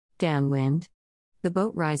Downwind. The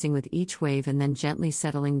boat rising with each wave and then gently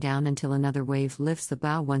settling down until another wave lifts the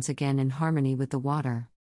bow once again in harmony with the water.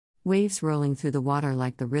 Waves rolling through the water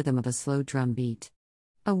like the rhythm of a slow drum beat.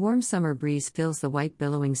 A warm summer breeze fills the white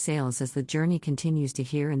billowing sails as the journey continues to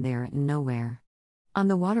here and there and nowhere. On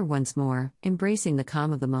the water once more, embracing the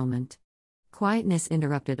calm of the moment. Quietness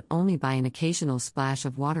interrupted only by an occasional splash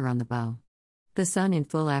of water on the bow. The sun in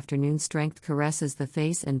full afternoon strength caresses the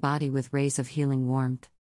face and body with rays of healing warmth.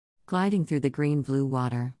 Gliding through the green-blue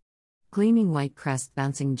water. Gleaming white crest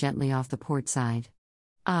bouncing gently off the port side.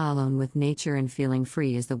 Alone with nature and feeling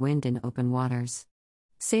free as the wind in open waters.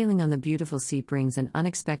 Sailing on the beautiful sea brings an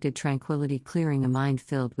unexpected tranquility, clearing a mind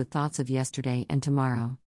filled with thoughts of yesterday and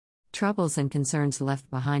tomorrow. Troubles and concerns left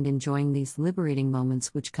behind, enjoying these liberating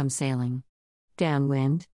moments which come sailing.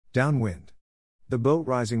 Downwind. Downwind. The boat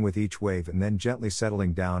rising with each wave and then gently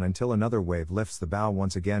settling down until another wave lifts the bow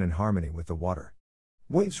once again in harmony with the water.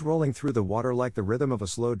 Waves rolling through the water like the rhythm of a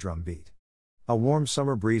slow drum beat. A warm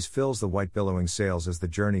summer breeze fills the white billowing sails as the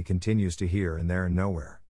journey continues to here and there and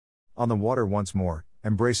nowhere. On the water once more,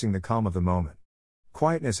 embracing the calm of the moment.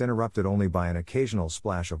 Quietness interrupted only by an occasional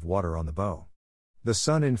splash of water on the bow. The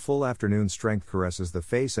sun in full afternoon strength caresses the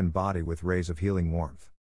face and body with rays of healing warmth.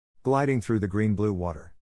 Gliding through the green-blue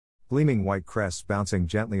water. Gleaming white crests bouncing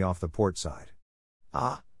gently off the port side.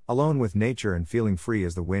 Alone with nature and feeling free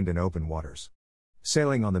as the wind in open waters.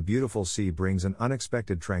 Sailing on the beautiful sea brings an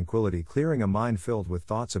unexpected tranquility, clearing a mind filled with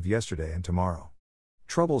thoughts of yesterday and tomorrow.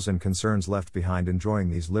 Troubles and concerns left behind,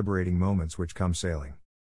 enjoying these liberating moments which come sailing.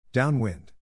 Downwind.